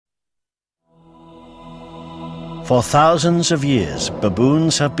For thousands of years,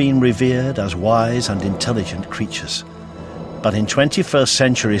 baboons have been revered as wise and intelligent creatures. But in 21st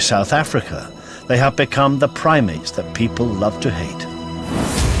century South Africa, they have become the primates that people love to hate.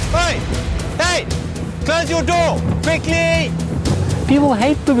 Hey! Hey! Close your door! Quickly! People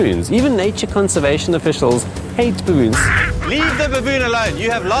hate baboons. Even nature conservation officials hate baboons. Leave the baboon alone.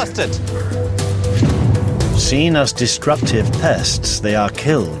 You have lost it. Seen as destructive pests, they are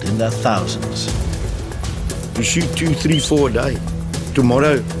killed in their thousands. You shoot 2, 3, 4 a day.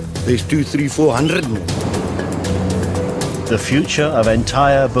 Tomorrow, there's 2, 3, 400 more. The future of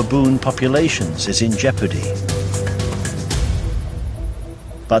entire baboon populations is in jeopardy.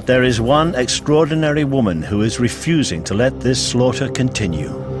 But there is one extraordinary woman who is refusing to let this slaughter continue.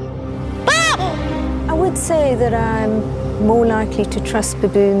 I would say that I'm more likely to trust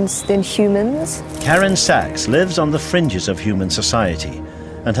baboons than humans. Karen Sachs lives on the fringes of human society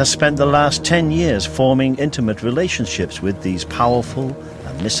and has spent the last 10 years forming intimate relationships with these powerful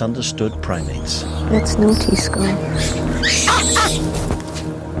and misunderstood primates. That's naughty, Sky.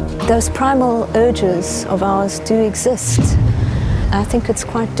 Those primal urges of ours do exist. I think it's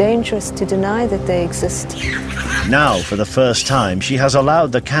quite dangerous to deny that they exist. Now, for the first time, she has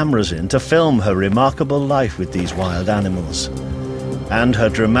allowed the cameras in to film her remarkable life with these wild animals and her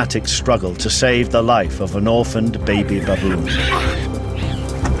dramatic struggle to save the life of an orphaned baby baboon.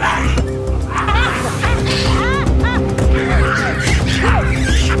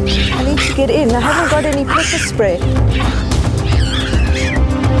 I need to get in. I haven't got any pepper spray.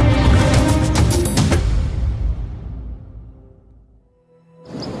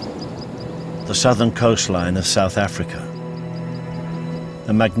 The southern coastline of South Africa.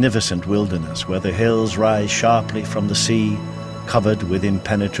 A magnificent wilderness where the hills rise sharply from the sea, covered with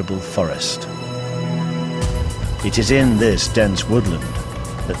impenetrable forest. It is in this dense woodland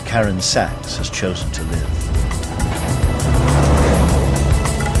that Karen Sachs has chosen to live.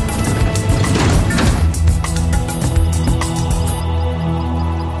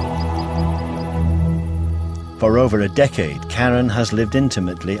 For over a decade, Karen has lived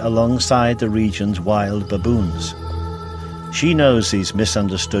intimately alongside the region's wild baboons. She knows these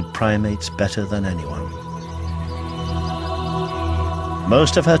misunderstood primates better than anyone.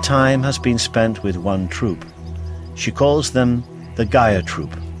 Most of her time has been spent with one troop. She calls them the Gaia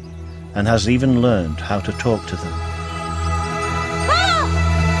troop, and has even learned how to talk to them.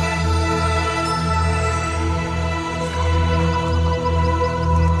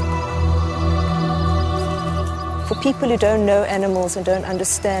 For people who don't know animals and don't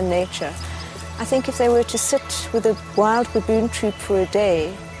understand nature, I think if they were to sit with a wild baboon troop for a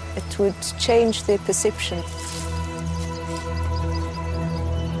day, it would change their perception.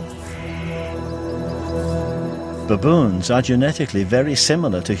 Baboons are genetically very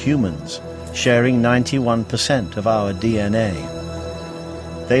similar to humans, sharing 91% of our DNA.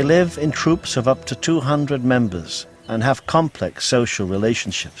 They live in troops of up to 200 members and have complex social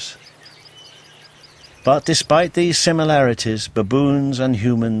relationships. But despite these similarities, baboons and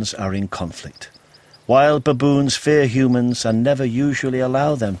humans are in conflict. Wild baboons fear humans and never usually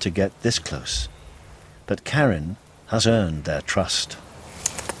allow them to get this close. But Karen has earned their trust.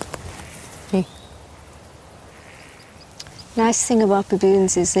 Hey. Nice thing about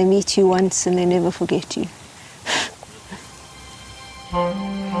baboons is they meet you once and they never forget you.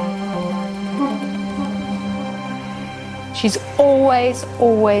 She's always,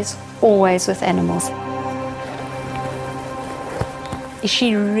 always, always with animals.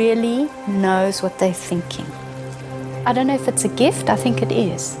 She really knows what they're thinking. I don't know if it's a gift, I think it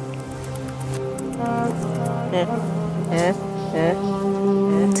is.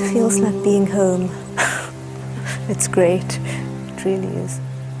 It feels like being home. It's great. It really is.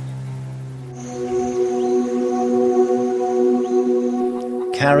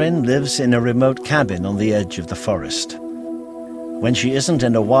 Karen lives in a remote cabin on the edge of the forest. When she isn't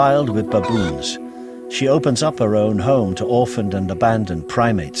in the wild with baboons, she opens up her own home to orphaned and abandoned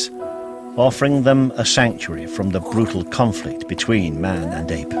primates, offering them a sanctuary from the brutal conflict between man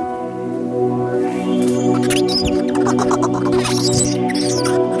and ape.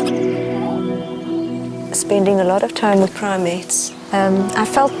 Spending a lot of time with primates, I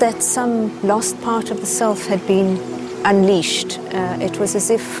felt that some lost part of the self had been unleashed. It was as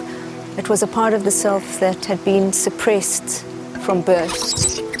if it was a part of the self that had been suppressed from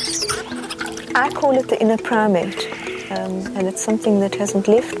birth. I call it the inner primate, and it's something that hasn't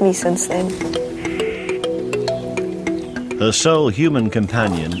left me since then. Her sole human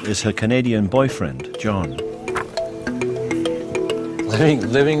companion is her Canadian boyfriend, John.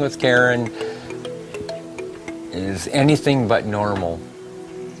 Living with Karen is anything but normal.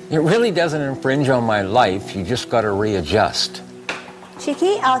 It really doesn't infringe on my life. You just got to readjust.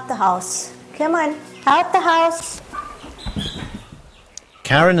 Cheeky, out the house. Come on, out the house.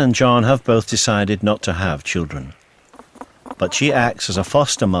 Karen and John have both decided not to have children, but she acts as a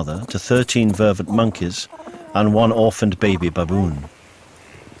foster mother to 13 vervet monkeys and 1 orphaned baby baboon.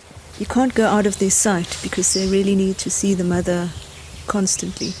 You can't go out of their sight because they really need to see the mother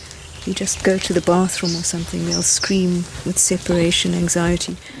constantly. You just go to the bathroom or something, they'll scream with separation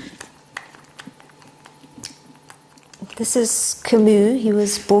anxiety. This is Camus. He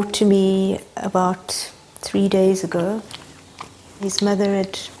was brought to me about 3 days ago. His mother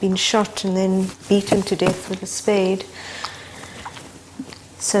had been shot and then beaten to death with a spade.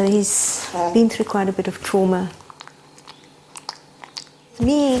 So he's been through quite a bit of trauma.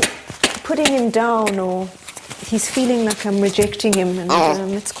 Me putting him down, or he's feeling like I'm rejecting him, and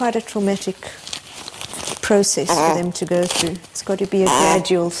it's quite a traumatic process for them to go through. It's got to be a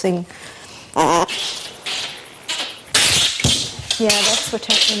gradual thing. Yeah, that's what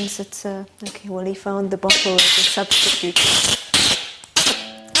happens. It's okay, well, he found the bottle as a substitute.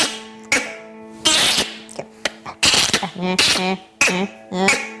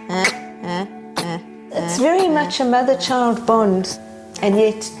 It's very much a mother-child bond, and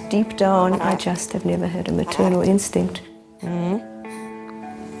yet deep down I just have never had a maternal instinct.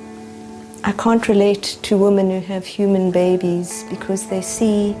 I can't relate to women who have human babies because they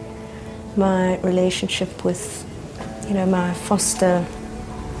see my relationship with, you know, my foster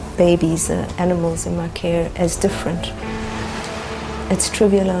babies, animals in my care, as different. It's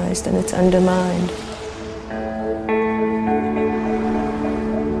trivialized and it's undermined.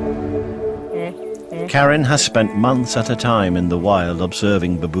 Karen has spent months at a time in the wild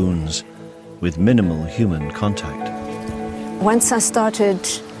observing baboons with minimal human contact. Once I started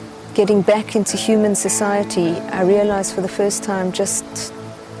getting back into human society, I realized for the first time just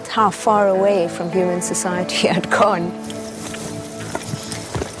how far away from human society I'd gone.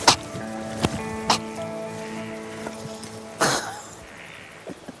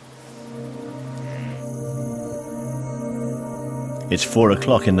 It's 4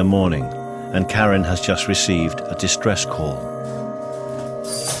 o'clock in the morning, and Karen has just received a distress call.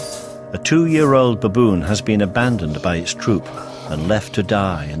 A 2-year-old baboon has been abandoned by its troop and left to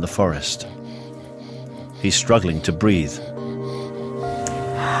die in the forest. He's struggling to breathe.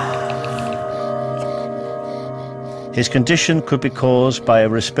 His condition could be caused by a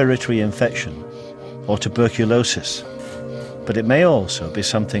respiratory infection or tuberculosis, but it may also be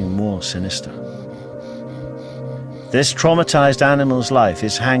something more sinister. This traumatized animal's life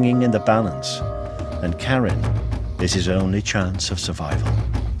is hanging in the balance, and Karen is his only chance of survival.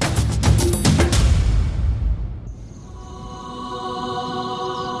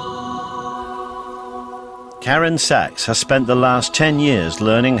 Karen Sachs has spent the last 10 years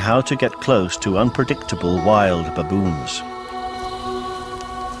learning how to get close to unpredictable wild baboons.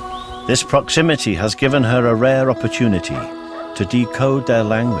 This proximity has given her a rare opportunity to decode their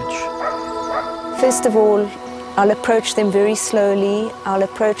language. First of all, I'll approach them very slowly. I'll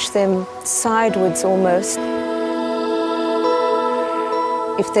approach them sideways almost.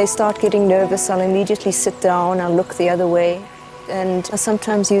 If they start getting nervous, I'll immediately sit down, I'll look the other way, and I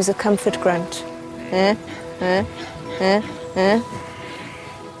sometimes use a comfort grunt.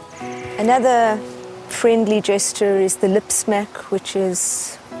 Another friendly gesture is the lip smack, which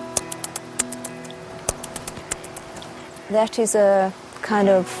is... that is a kind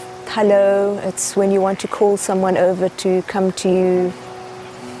of hello. It's when you want to call someone over to come to you.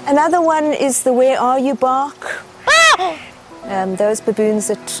 Another one is the where are you bark. Those baboons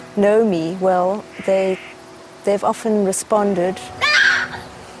that know me well, they've often responded.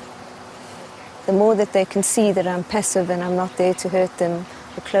 The more that they can see that I'm passive and I'm not there to hurt them,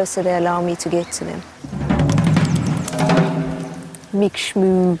 the closer they allow me to get to them. Mick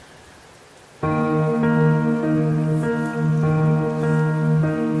shmoo.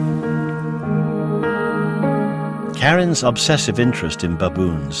 Karen's obsessive interest in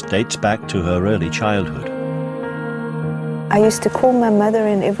baboons dates back to her early childhood. I used to call my mother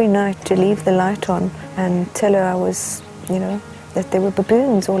in every night to leave the light on and tell her I was, you know, that there were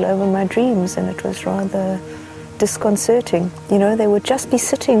baboons all over my dreams, and it was rather disconcerting. You know, they would just be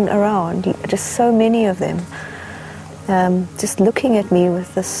sitting around, just so many of them, just looking at me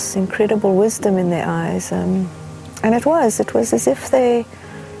with this incredible wisdom in their eyes. And it was as if they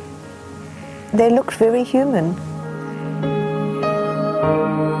looked very human.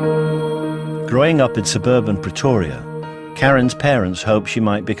 Growing up in suburban Pretoria, Karen's parents hoped she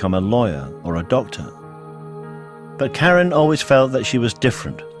might become a lawyer or a doctor. But Karen always felt that she was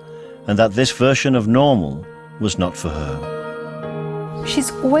different and that this version of normal was not for her.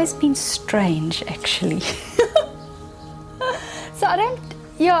 She's always been strange, actually. So I don't,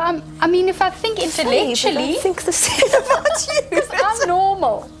 I mean, if I think intellectually... I think the same about you. I'm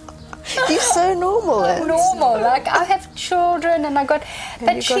normal. You're so normal. I'm normal. Like, I have children and I got...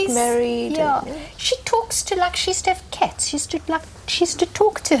 But she's got married. Yeah. She talks to, like, she used to have cats. She used to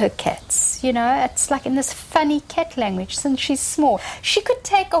talk to her cats, you know. It's like in this funny cat language since she's small. She could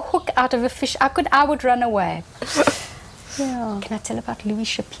take a hook out of a fish. I would run away. Yeah. Can I tell about Louis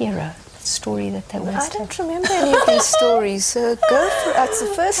Shapiro? The story that they always tell. I don't remember any of these stories, so go for it. It's the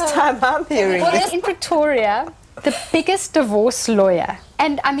first time I'm hearing it. In Pretoria, the biggest divorce lawyer,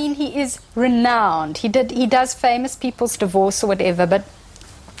 and I mean, he is renowned. He does famous people's divorce or whatever, but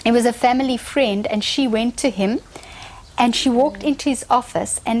it was a family friend, and she went to him, and she walked into his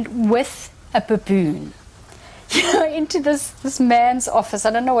office, and with a baboon. You know, into this man's office.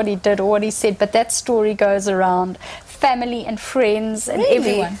 I don't know what he did or what he said, but that story goes around. Family and friends and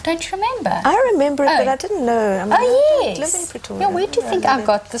everyone. Don't you remember? I remember it, but I didn't know. I mean, yes. I live in Pretoria. Yeah, where do you think I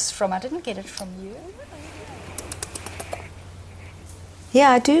got this from? I didn't get it from you. Yeah,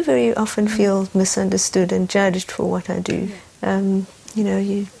 I do very often feel misunderstood and judged for what I do. You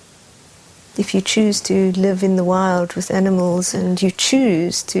know, if you choose to live in the wild with animals and you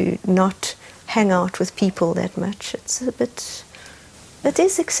choose to not hang out with people that much, it's a bit... It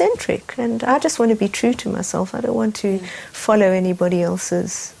is eccentric, and I just want to be true to myself. I don't want to follow anybody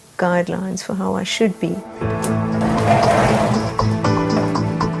else's guidelines for how I should be.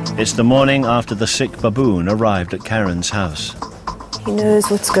 It's the morning after the sick baboon arrived at Karen's house. He knows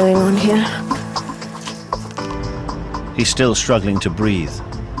what's going on here. He's still struggling to breathe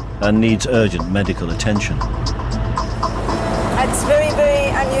and needs urgent medical attention. It's very, very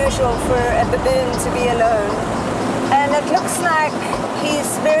unusual for a baboon to be alone. And it looks like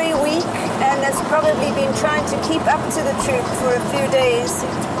he's very weak and has probably been trying to keep up to the troop for a few days.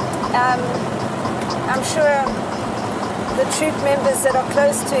 I'm sure the troop members that are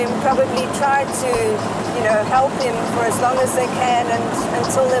close to him probably tried to, you know, help him for as long as they can and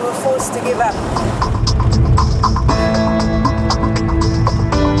until they were forced to give up.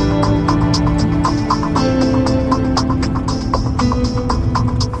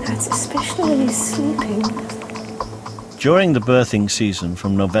 That's especially when he's sleeping. During the birthing season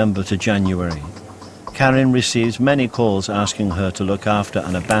from November to January, Karen receives many calls asking her to look after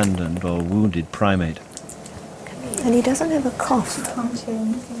an abandoned or wounded primate. And he doesn't have a cough.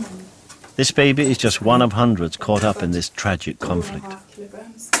 This baby is just one of hundreds caught up in this tragic conflict.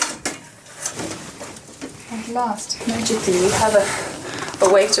 At last, magically, we have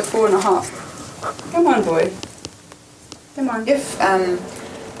a weight of 4.5. Come on, boy. Come on. If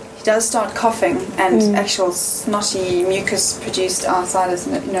he does start coughing and actual snotty mucus produced outside his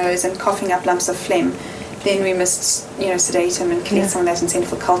nose and coughing up lumps of phlegm, then we must, you know, sedate him and collect some of that and send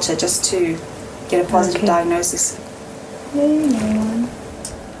for culture just to get a positive diagnosis.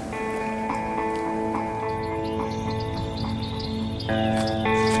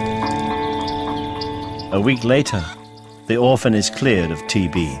 A week later, the orphan is cleared of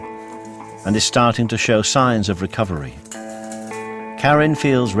TB and is starting to show signs of recovery. Karen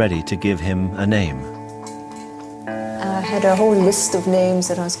feels ready to give him a name. I had a whole list of names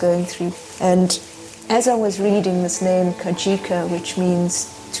that I was going through, and as I was reading this name, Kajika, which means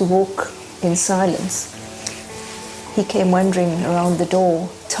to walk in silence, he came wandering around the door,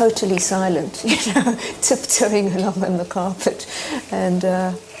 totally silent, you know, tiptoeing along on the carpet, and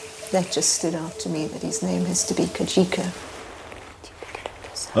that just stood out to me, that his name has to be Kajika.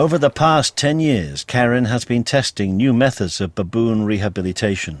 Over the past 10 years, Karen has been testing new methods of baboon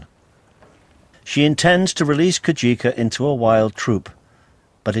rehabilitation. She intends to release Kajika into a wild troop,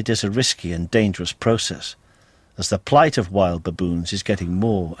 but it is a risky and dangerous process, as the plight of wild baboons is getting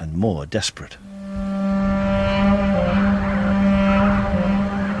more and more desperate.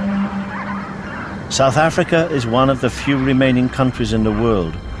 South Africa is one of the few remaining countries in the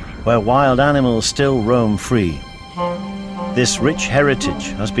world where wild animals still roam free. This rich heritage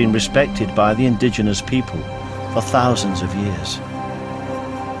has been respected by the indigenous people for thousands of years.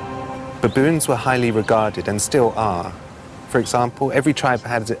 Baboons were highly regarded and still are. For example, every tribe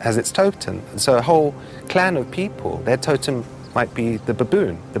has its totem. So a whole clan of people, their totem might be the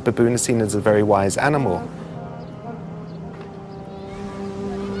baboon. The baboon is seen as a very wise animal.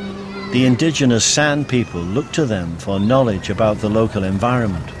 The indigenous San people look to them for knowledge about the local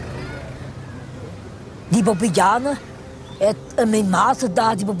environment. Die Baboejanen, in mijn maat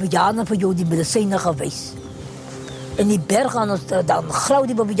daar, die Baboejanen voor jou die medicijnen geweest. In die berg aan ons, dan grauw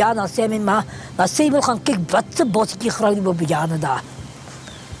die Baboejanen, dan zei mijn ma, dan zei wil gaan kijken wat ze bosje grauw die Baboejanen daar.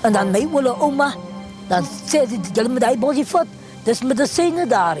 En dan mijn oude oma, dan zei ze, jullie met die bosje vat, Dis medisyne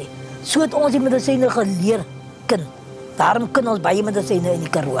daar. So het ons die medisyne geleer ken. Daarom ken ons baie medisyne in die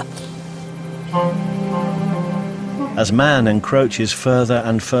Karoo. As man encroaches further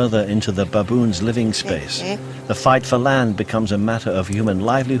and further into the baboon's living space, the fight for land becomes a matter of human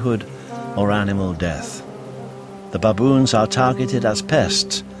livelihood or animal death. The baboons are targeted as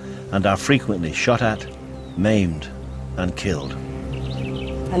pests and are frequently shot at, maimed and killed.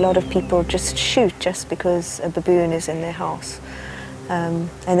 A lot of people just shoot just because a baboon is in their house. And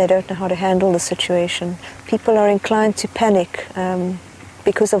they don't know how to handle the situation. People are inclined to panic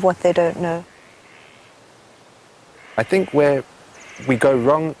because of what they don't know. I think where we go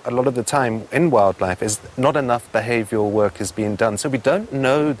wrong a lot of the time in wildlife is not enough behavioural work is being done. So we don't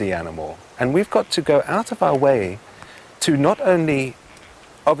know the animal. And we've got to go out of our way to not only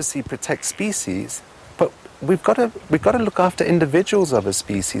obviously protect species, but we've got to look after individuals of a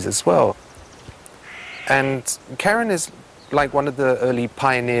species as well. And Karen is like one of the early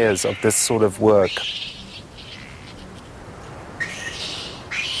pioneers of this sort of work.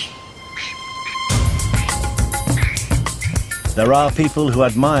 There are people who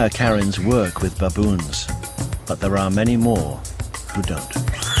admire Karen's work with baboons, but there are many more who don't.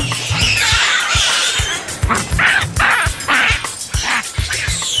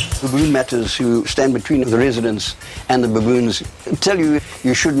 Baboon matters who stand between the residents and the baboons tell you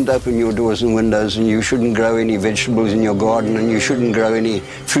you shouldn't open your doors and windows, and you shouldn't grow any vegetables in your garden, and you shouldn't grow any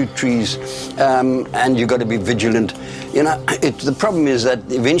fruit trees, and you've got to be vigilant. You know, the problem is that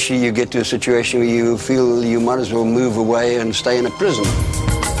eventually you get to a situation where you feel you might as well move away and stay in a prison.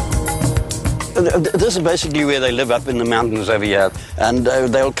 This is basically where they live, up in the mountains over here, and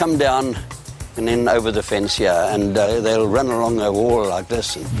they'll come down and then over the fence here, and they'll run along a wall like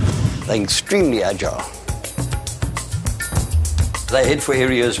this, and they're extremely agile. They head for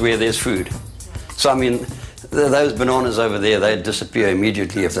areas where there's food. So, I mean, those bananas over there, they'd disappear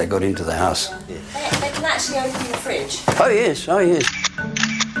immediately if they got into the house. They can actually open the fridge. Oh, yes, oh, yes.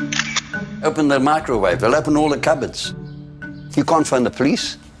 Open the microwave, they'll open all the cupboards. You can't phone the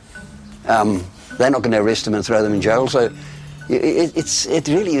police. They're not going to arrest them and throw them in jail, so it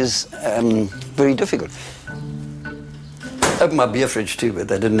really is very difficult. Opened my beer fridge too, but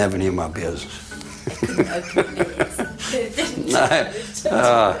they didn't have any of my beers. No,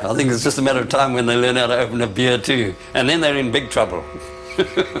 I think it's just a matter of time when they learn how to open a beer too, and then they're in big trouble.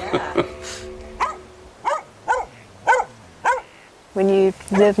 When you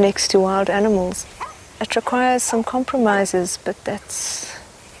live next to wild animals, it requires some compromises, but that's,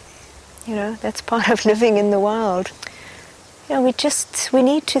 you know, that's part of living in the wild. You know, we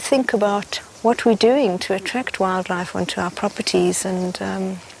need to think about what we're doing to attract wildlife onto our properties and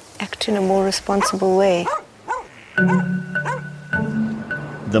act in a more responsible way.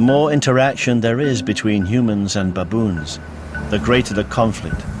 The more interaction there is between humans and baboons, the greater the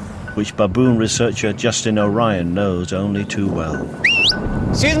conflict, which baboon researcher Justin O'Ryan knows only too well.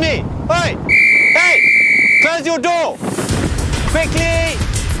 Excuse me! Oi! Hey! Close your door! Quickly!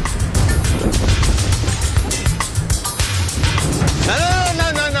 No,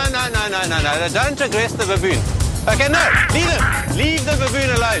 don't aggress the baboon. Okay, no, leave him. Leave the baboon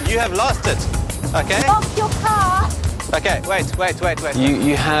alone. You have lost it. Okay? Lock your car. Okay, wait.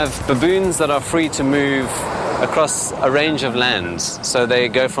 You have baboons that are free to move across a range of lands. So they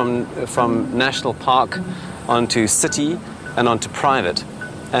go from national park onto city and onto private.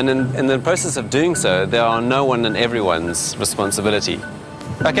 And in the process of doing so, they are no one and everyone's responsibility.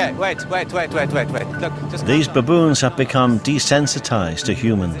 Okay, wait. Look, just These baboons have become desensitized to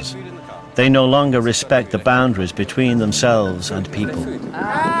humans. They no longer respect the boundaries between themselves and people.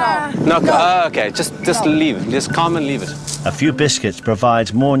 Okay, just leave it. Just calm and leave it. A few biscuits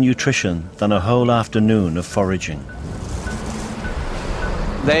provides more nutrition than a whole afternoon of foraging.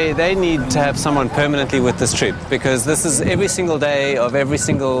 They need to have someone permanently with this troop, because this is every single day of of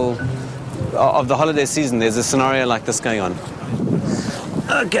the holiday season. There's a scenario like this going on.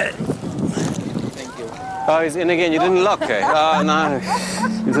 Okay. Thank you. Oh, he's in again. You didn't lock, eh? Oh, no.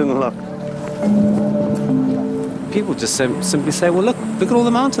 You didn't lock. People just simply say, well, look at all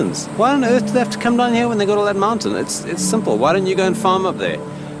the mountains. Why on earth do they have to come down here when they got all that mountain? It's simple. Why don't you go and farm up there?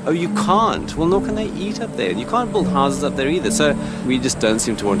 Oh, you can't. Well, nor can they eat up there. You can't build houses up there either. So we just don't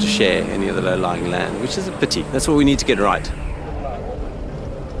seem to want to share any of the low-lying land, which is a pity. That's what we need to get right.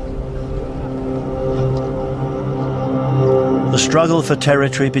 The struggle for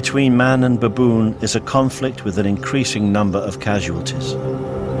territory between man and baboon is a conflict with an increasing number of casualties.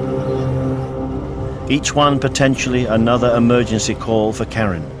 Each one potentially another emergency call for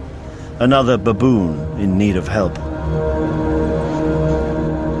Karen, another baboon in need of help.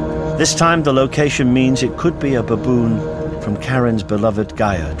 This time the location means it could be a baboon from Karen's beloved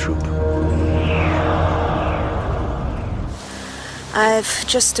Gaia troop. I've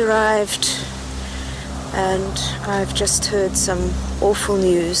just arrived and I've just heard some awful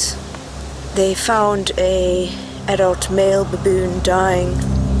news. They found an adult male baboon dying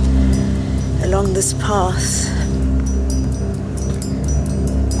along this path.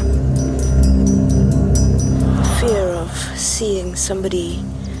 The fear of seeing somebody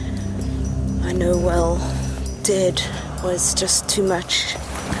I know well dead was just too much.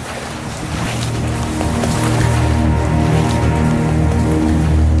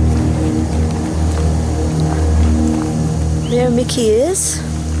 There Mickey is.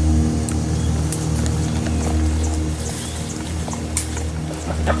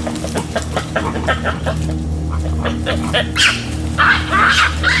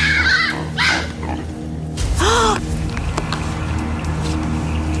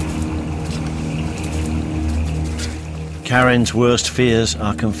 Karen's worst fears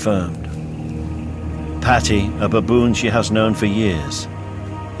are confirmed. Patty, a baboon she has known for years,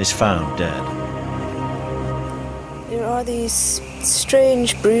 is found dead. There are these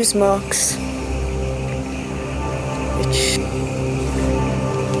strange bruise marks, which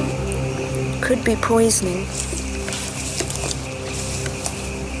could be poisoning.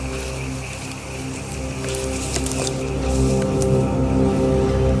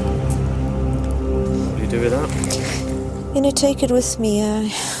 What do you do with that? I'm gonna take it with me.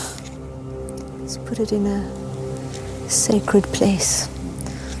 Let's put it in a sacred place.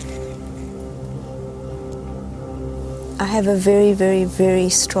 I have a very, very, very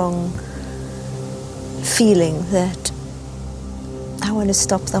strong feeling that I want to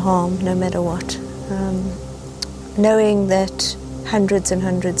stop the harm no matter what. Knowing that hundreds and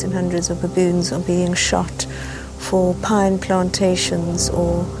hundreds and hundreds of baboons are being shot for pine plantations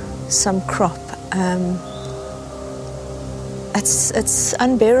or some crop, it's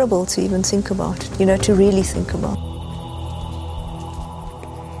unbearable to even think about, to really think about.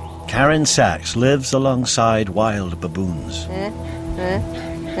 Karen Sachs lives alongside wild baboons.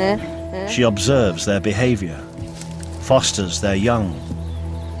 She observes their behaviour, fosters their young,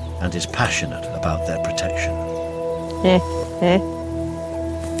 and is passionate about their protection. Can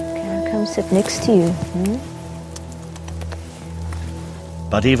I come sit next to you?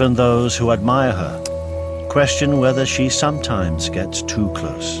 But even those who admire her question whether she sometimes gets too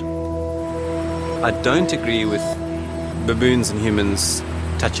close. I don't agree with baboons and humans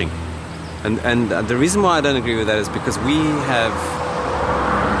touching. And the reason why I don't agree with that is because we have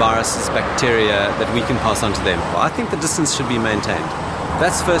viruses, bacteria that we can pass on to them. Well, I think the distance should be maintained.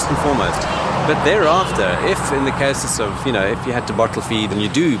 That's first and foremost. But thereafter, if in the cases of, if you had to bottle feed and you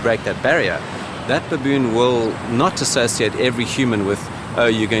do break that barrier, that baboon will not associate every human with, oh,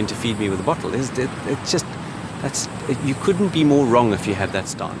 you're going to feed me with a bottle. You couldn't be more wrong if you had that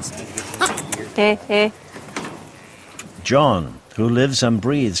stance. John, who lives and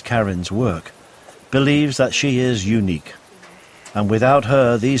breathes Karen's work, believes that she is unique. And without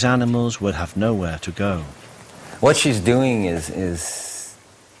her, these animals would have nowhere to go. What she's doing is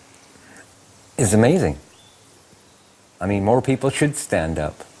amazing. I mean, more people should stand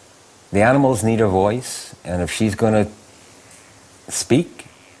up. The animals need a voice, and if she's going to speak,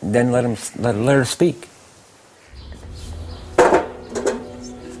 then let her speak.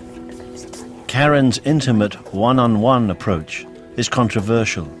 Karen's intimate one-on-one approach is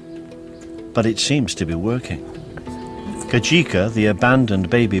controversial, but it seems to be working. Kajika, the abandoned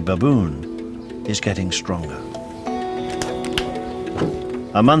baby baboon, is getting stronger.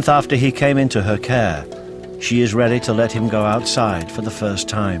 A month after he came into her care, she is ready to let him go outside for the first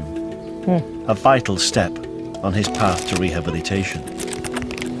time. A vital step on his path to rehabilitation.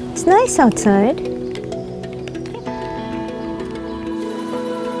 It's nice outside.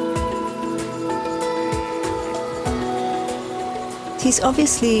 He's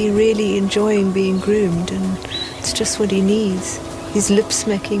obviously really enjoying being groomed, and it's just what he needs. He's lip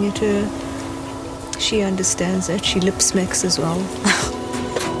smacking at her. She understands that. She lip smacks as well.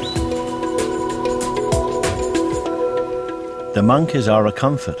 The monkeys are a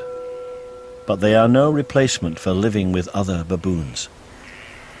comfort, but they are no replacement for living with other baboons.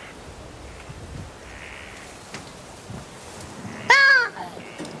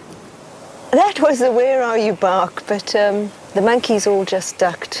 That was a "where are you" bark, but the monkeys all just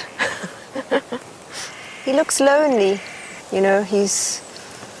ducked. He looks lonely, he's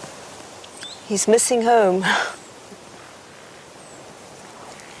missing home.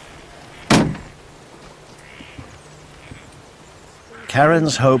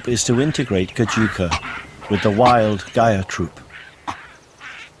 Karen's hope is to integrate Kajika with the wild Gaia troop.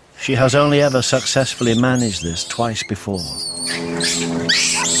 She has only ever successfully managed this twice before.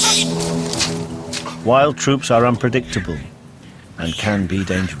 Wild troops are unpredictable and can be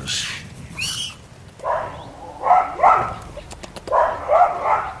dangerous.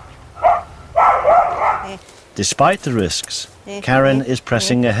 Despite the risks, Karen is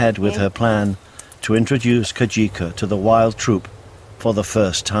pressing ahead with her plan to introduce Kajika to the wild troop for the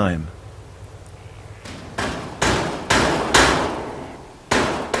first time.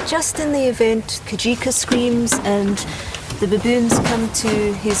 Just in the event Kajika screams and the baboons come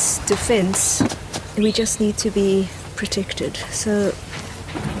to his defense, we just need to be protected. So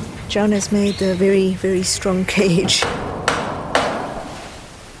John has made a very, very strong cage.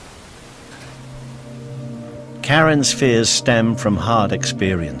 Karen's fears stem from hard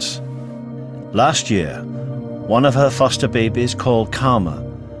experience. Last year, one of her foster babies, called Karma,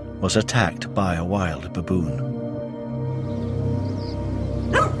 was attacked by a wild baboon.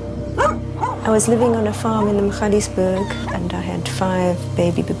 I was living on a farm in the Magaliesberg and I had 5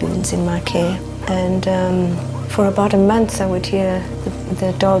 baby baboons in my care. And for about a month I would hear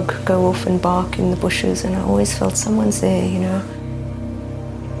the dog go off and bark in the bushes, and I always felt someone's there, you know.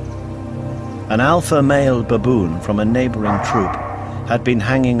 An alpha male baboon from a neighboring troop had been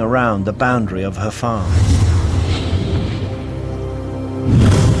hanging around the boundary of her farm.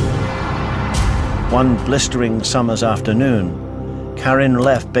 One blistering summer's afternoon, Karen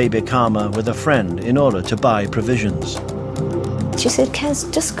left baby Karma with a friend in order to buy provisions. She said,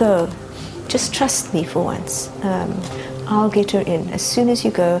 Kaz, just go. Just trust me for once. I'll get her in. As soon as you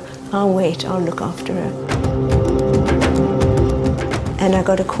go, I'll wait. I'll look after her. And I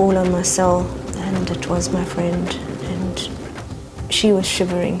got a call on my cell, and it was my friend. And she was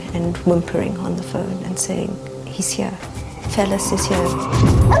shivering and whimpering on the phone and saying, he's here. Phallus is here.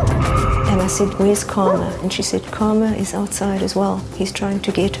 And I said, where's Karma? And she said, Karma is outside as well. He's trying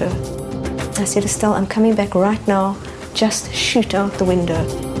to get her. I said, Estelle, I'm coming back right now. Just shoot out the window.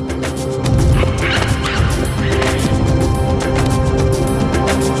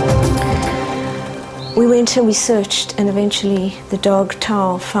 We went and we searched, and eventually the dog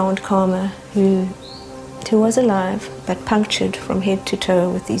Tao found Karma, who was alive, but punctured from head to toe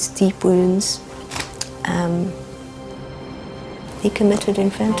with these deep wounds. He committed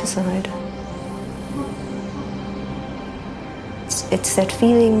infanticide. It's that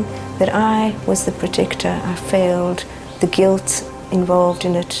feeling that I was the protector, I failed, the guilt involved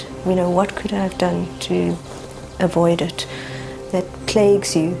in it. You know, what could I have done to avoid it? That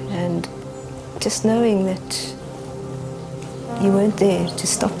plagues you, and just knowing that you weren't there to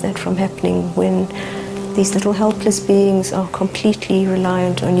stop that from happening when these little helpless beings are completely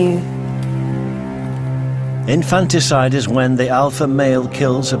reliant on you. Infanticide is when the alpha male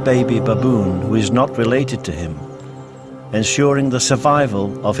kills a baby baboon who is not related to him, ensuring the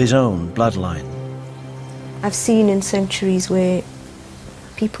survival of his own bloodline. I've seen in sanctuaries where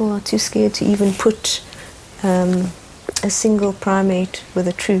people are too scared to even put a single primate with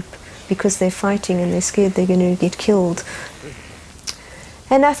a troop because they're fighting and they're scared they're going to get killed.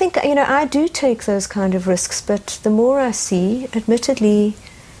 And I think, you know, I do take those kind of risks, but the more I see, admittedly,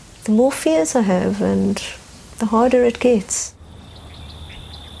 the more fears I have and the harder it gets.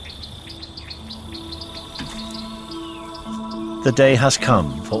 The day has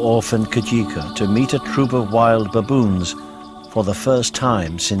come for orphan Kajika to meet a troop of wild baboons for the first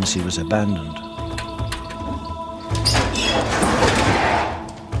time since he was abandoned.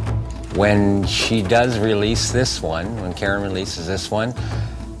 When she does release this one, when Karen releases this one,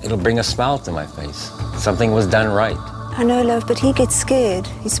 it'll bring a smile to my face. Something was done right. I know, love, but he gets scared.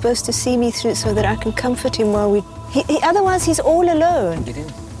 He's supposed to see me through so that I can comfort him while we... otherwise he's all alone. Get in.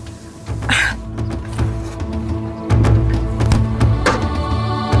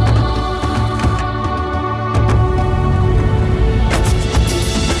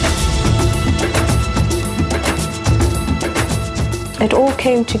 It all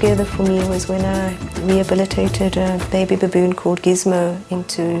came together for me was when I rehabilitated a baby baboon called Gizmo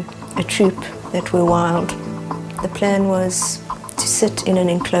into a troop that were wild. The plan was to sit in an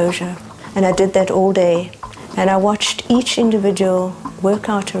enclosure, and I did that all day. And I watched each individual work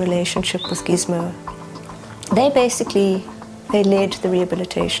out a relationship with Gizmo. They led the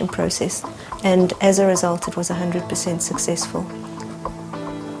rehabilitation process, and as a result it was 100% successful.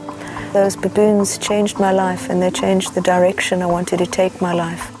 Those baboons changed my life, and they changed the direction I wanted to take my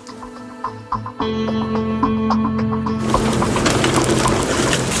life.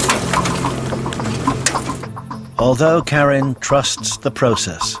 Although Karen trusts the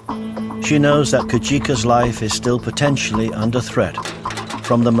process, she knows that Kajika's life is still potentially under threat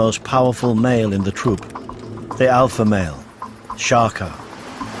from the most powerful male in the troop, the alpha male, Shaka.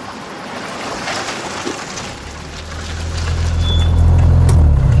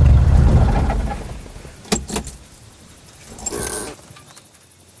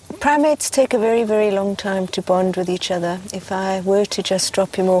 Primates take a very, very long time to bond with each other. If I were to just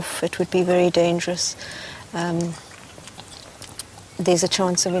drop him off, it would be very dangerous. There's a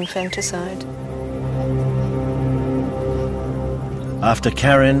chance of infanticide. After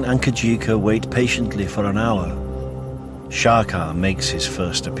Karen and Kajika wait patiently for an hour, Shaka makes his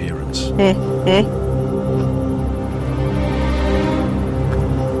first appearance.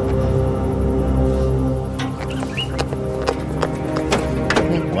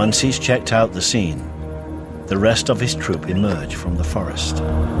 Once he's checked out the scene, the rest of his troop emerge from the forest.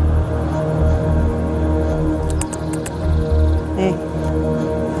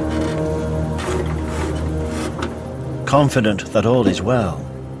 Confident that all is well,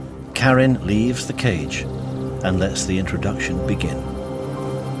 Karen leaves the cage and lets the introduction begin.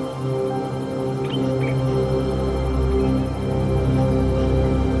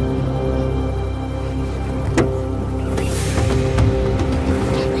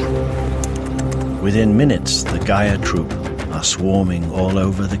 Within minutes, the Gaia troop are swarming all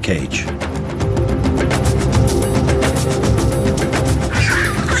over the cage.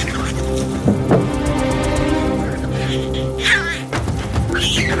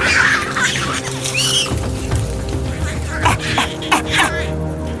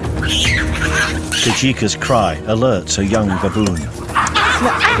 Kajika's cry alerts a young baboon.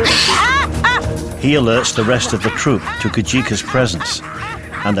 He alerts the rest of the troop to Kajika's presence,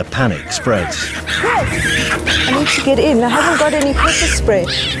 and the panic spreads. I need to get in. I haven't got any pepper spray.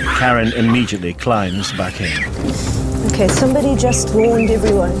 Karen immediately climbs back in. Okay, somebody just warned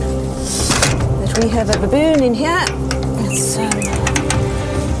everyone that we have a baboon in here. It's,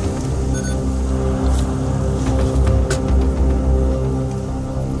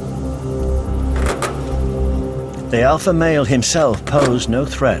 The alpha male himself posed no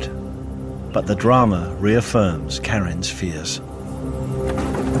threat, but the drama reaffirms Karen's fears.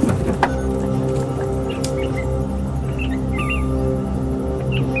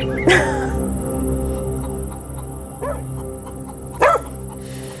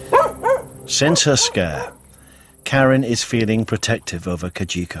 Since her scare, Karen is feeling protective over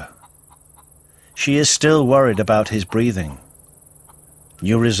Kajika. She is still worried about his breathing.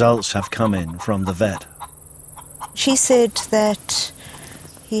 New results have come in from the vet. She said that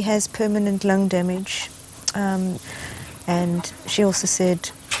he has permanent lung damage, and she also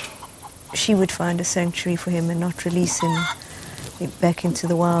said she would find a sanctuary for him and not release him back into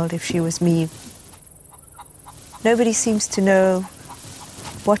the wild if she was me. Nobody seems to know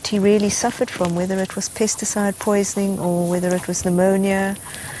what he really suffered from, whether it was pesticide poisoning or whether it was pneumonia,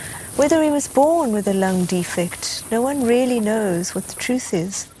 whether he was born with a lung defect. No one really knows what the truth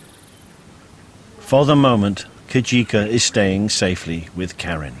is. For the moment, Kajika is staying safely with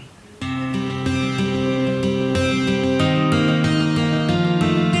Karen.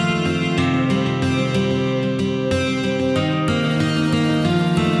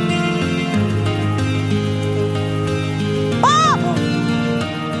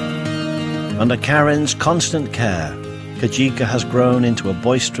 Under Karen's constant care, Kajika has grown into a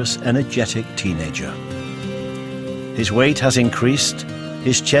boisterous, energetic teenager. His weight has increased,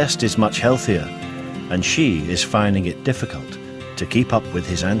 his chest is much healthier, and she is finding it difficult to keep up with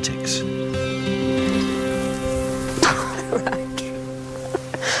his antics. Right.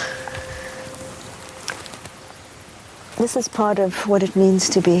 This is part of what it means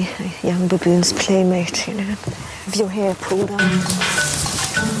to be a young baboon's playmate, you know. Have your hair pulled out.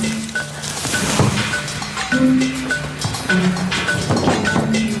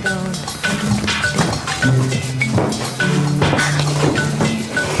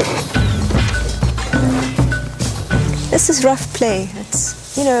 This is rough play.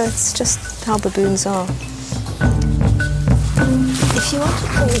 It's, you know, it's just how baboons are. If you want to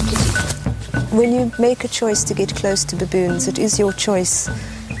play, when you make a choice to get close to baboons, it is your choice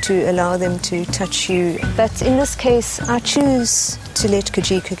to allow them to touch you. But in this case, I choose to let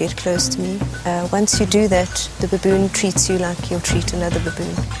Kajika get close to me. Once you do that, the baboon treats you like you'll treat another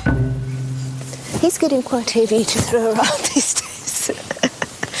baboon. He's getting quite heavy to throw around these days.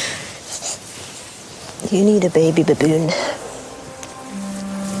 You need a baby baboon.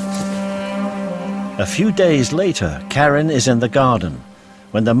 A few days later, Karen is in the garden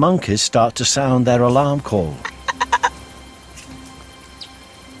when the monkeys start to sound their alarm call.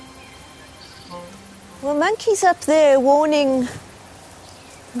 Well, monkey's up there warning.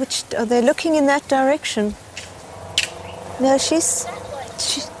 Which are they looking in that direction? No, she's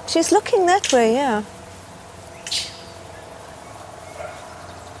looking that way. Yeah.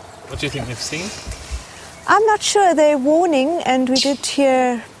 What do you think they've seen? I'm not sure. They're warning, and we did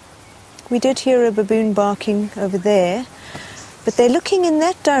hear a baboon barking over there. But they're looking in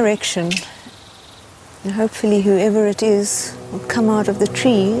that direction. And hopefully whoever it is will come out of the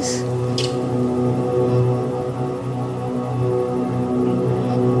trees.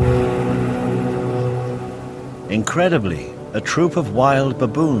 Incredibly, a troop of wild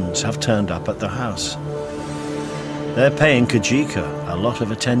baboons have turned up at the house. They're paying Kajika a lot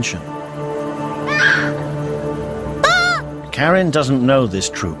of attention. Karen doesn't know this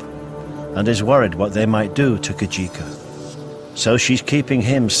troop and is worried what they might do to Kajika. So she's keeping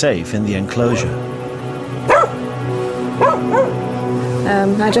him safe in the enclosure.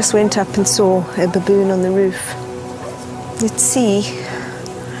 I just went up and saw a baboon on the roof. Let's see.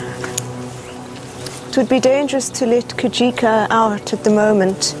 It would be dangerous to let Kajika out at the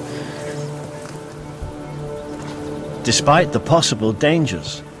moment. Despite the possible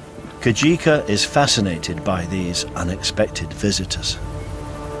dangers, Kajika is fascinated by these unexpected visitors.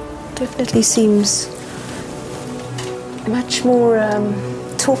 Definitely seems much more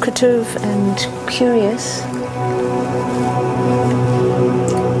talkative and curious.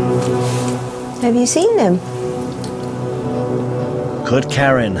 Have you seen them? Could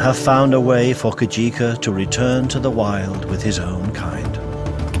Karen have found a way for Kajika to return to the wild with his own kind?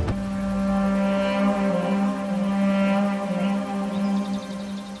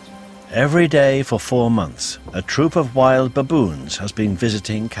 Every day for 4 months, a troop of wild baboons has been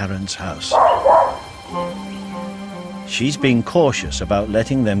visiting Karen's house. She's been cautious about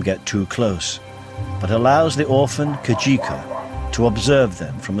letting them get too close, but allows the orphan Kajika to observe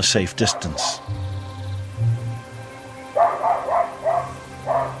them from a safe distance.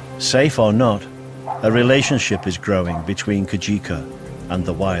 Safe or not, a relationship is growing between Kajika and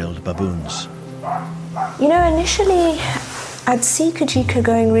the wild baboons. You know, initially I'd see Kajika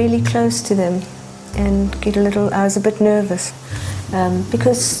going really close to them and get a little, I was a bit nervous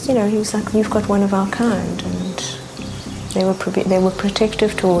because, you know, he was like, you've got one of our kind, and they were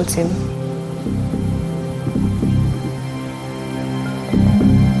protective towards him.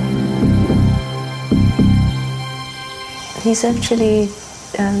 He's actually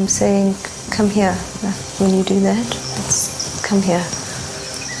saying, come here, when you do that, let's come here.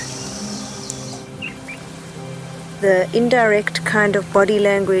 The indirect kind of body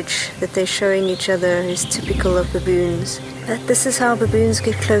language that they're showing each other is typical of baboons. This is how baboons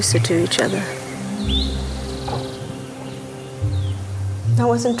get closer to each other. I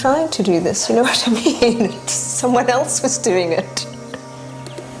wasn't trying to do this, you know what I mean? Someone else was doing it.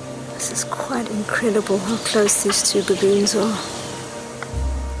 This is quite incredible how close these two baboons are.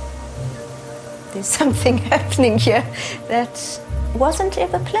 There's something happening here that wasn't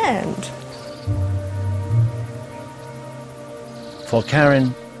ever planned. For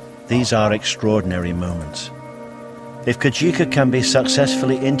Karen, these are extraordinary moments. If Kajika can be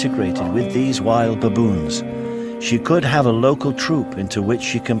successfully integrated with these wild baboons, she could have a local troop into which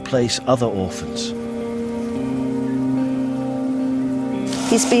she can place other orphans.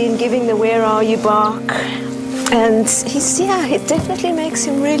 He's been giving the "where are you" bark, and it definitely makes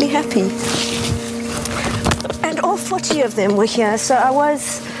him really happy. And all 40 of them were here, so I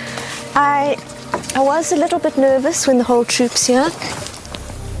was a little bit nervous when the whole troop's here.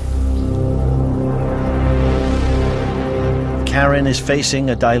 Karen is facing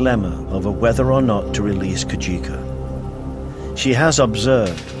a dilemma over whether or not to release Kajika. She has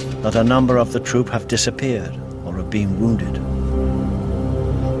observed that a number of the troop have disappeared or have been wounded.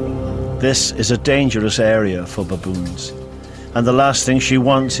 This is a dangerous area for baboons, and the last thing she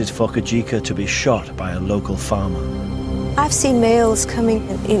wants is for Kajika to be shot by a local farmer. I've seen males coming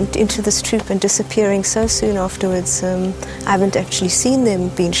into this troop and disappearing so soon afterwards. I haven't actually seen them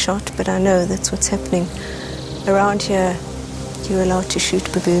being shot, but I know that's what's happening. Around here, you're allowed to shoot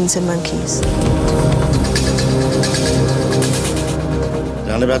baboons and monkeys.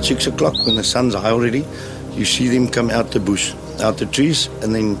 Around about 6 o'clock, when the sun's high already, you see them come out the bush, out the trees,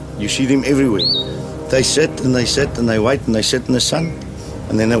 and then you see them everywhere. They sit and they sit and they wait and they sit in the sun,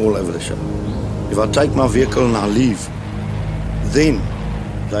 and then they're all over the shop. If I take my vehicle and I leave, then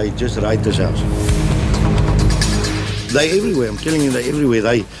they just raid this house. They're everywhere, I'm telling you, they're everywhere.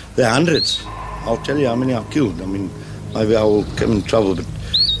 They're hundreds. I'll tell you how many I've killed. I mean, maybe I will come in trouble, but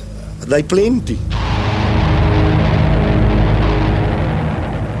they're plenty.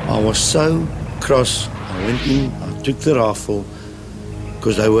 I was so cross. I went in, I took the rifle,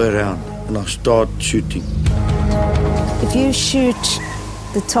 because they were around, and I started shooting. If you shoot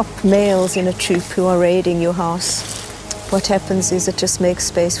the top males in a troop who are raiding your house, what happens is it just makes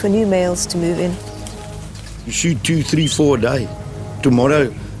space for new males to move in. You shoot 2, 3, 4 a day.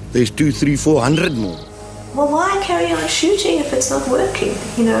 Tomorrow, there's 2, 3, 400 more. Well, why carry on shooting if it's not working?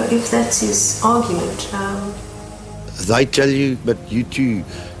 You know, if that's his argument. They tell you, but you two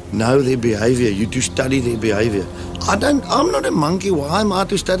know their behaviour, you two study their behaviour. I'm not a monkey, why am I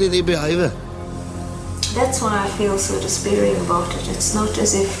to study their behaviour? That's why I feel so despairing about it. It's not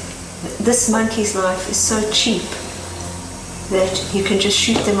as if this monkey's life is so cheap that you can just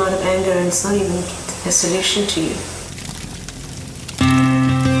shoot them out of anger and it's not even a solution to you.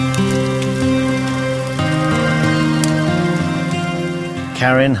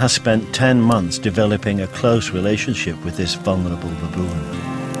 Karin has spent 10 months developing a close relationship with this vulnerable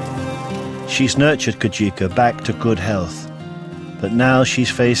baboon. She's nurtured Kajika back to good health, but now she's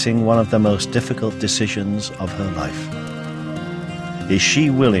facing one of the most difficult decisions of her life. Is she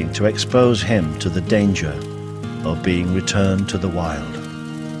willing to expose him to the danger of being returned to the wild?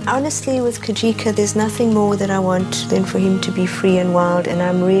 Honestly, with Kajika, there's nothing more that I want than for him to be free and wild, and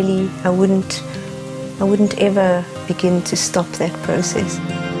I wouldn't ever begin to stop that process.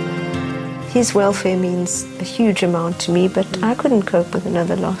 His welfare means a huge amount to me, but I couldn't cope with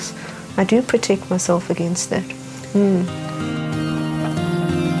another loss. I do protect myself against that.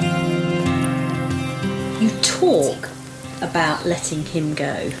 You talk about letting him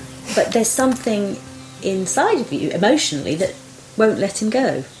go, but there's something inside of you emotionally that won't let him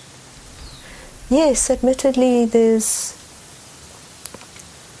go. Yes, admittedly,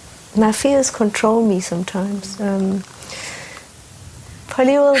 my fears control me sometimes.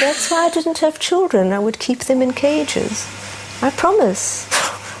 Probably, well, that's why I didn't have children. I would keep them in cages. I promise.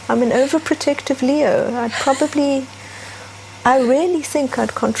 I'm an overprotective Leo. I really think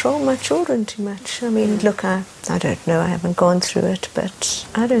I'd control my children too much. I mean, look, I don't know, I haven't gone through it, but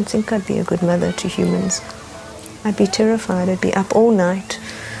I don't think I'd be a good mother to humans. I'd be terrified. I'd be up all night.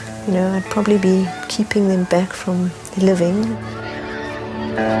 You know, I'd probably be keeping them back from living.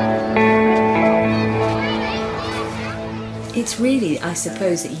 It's really, I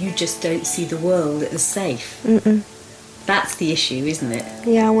suppose, that you just don't see the world as safe. That's the issue, isn't it?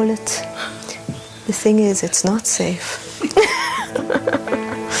 Yeah, well, the thing is, it's not safe.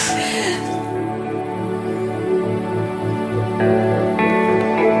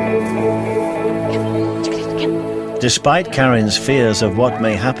 Despite Karin's fears of what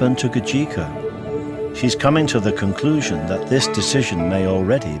may happen to Kajika, she's coming to the conclusion that this decision may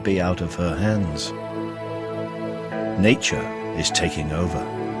already be out of her hands. Nature is taking over.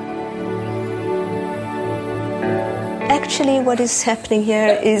 Actually, what is happening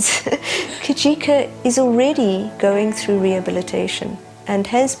here is Kajika is already going through rehabilitation and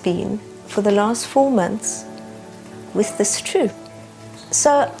has been for the last 4 months with this troop.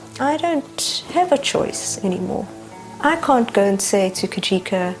 So I don't have a choice anymore. I can't go and say to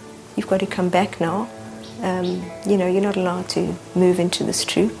Kajika, you've got to come back now. You know, you're not allowed to move into this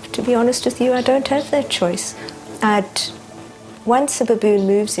troop. To be honest with you, I don't have that choice. Once a baboon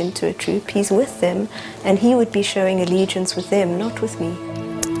moves into a troop, he's with them, and he would be showing allegiance with them, not with me.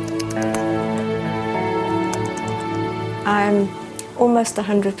 I'm almost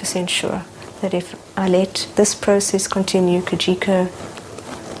 100% sure that if I let this process continue, Kajika,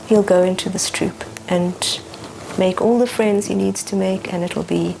 he'll go into this troop and make all the friends he needs to make, and it'll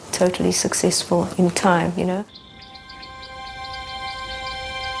be totally successful in time, you know.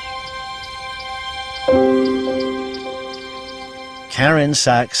 Karin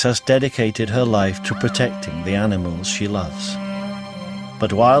Sachs has dedicated her life to protecting the animals she loves.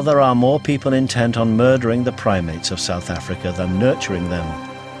 But while there are more people intent on murdering the primates of South Africa than nurturing them,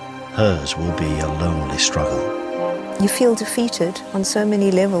 hers will be a lonely struggle. You feel defeated on so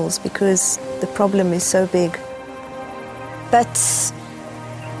many levels because the problem is so big. But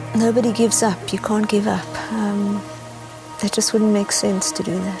nobody gives up. You can't give up. It just wouldn't make sense to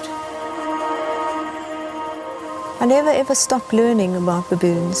do that. I never ever stop learning about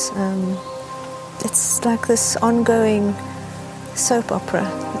baboons. It's like this ongoing soap opera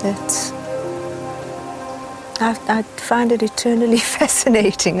that I find it eternally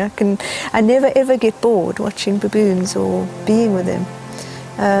fascinating. I never ever get bored watching baboons or being with them.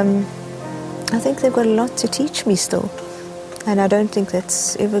 I think they've got a lot to teach me still, and I don't think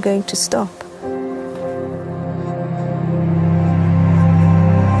that's ever going to stop.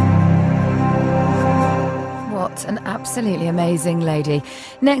 An absolutely amazing lady.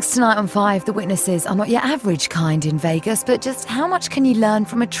 Next tonight on 5, the witnesses are not your average kind in Vegas, but just how much can you learn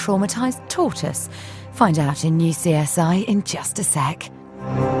from a traumatised tortoise? Find out in new CSI in just a sec.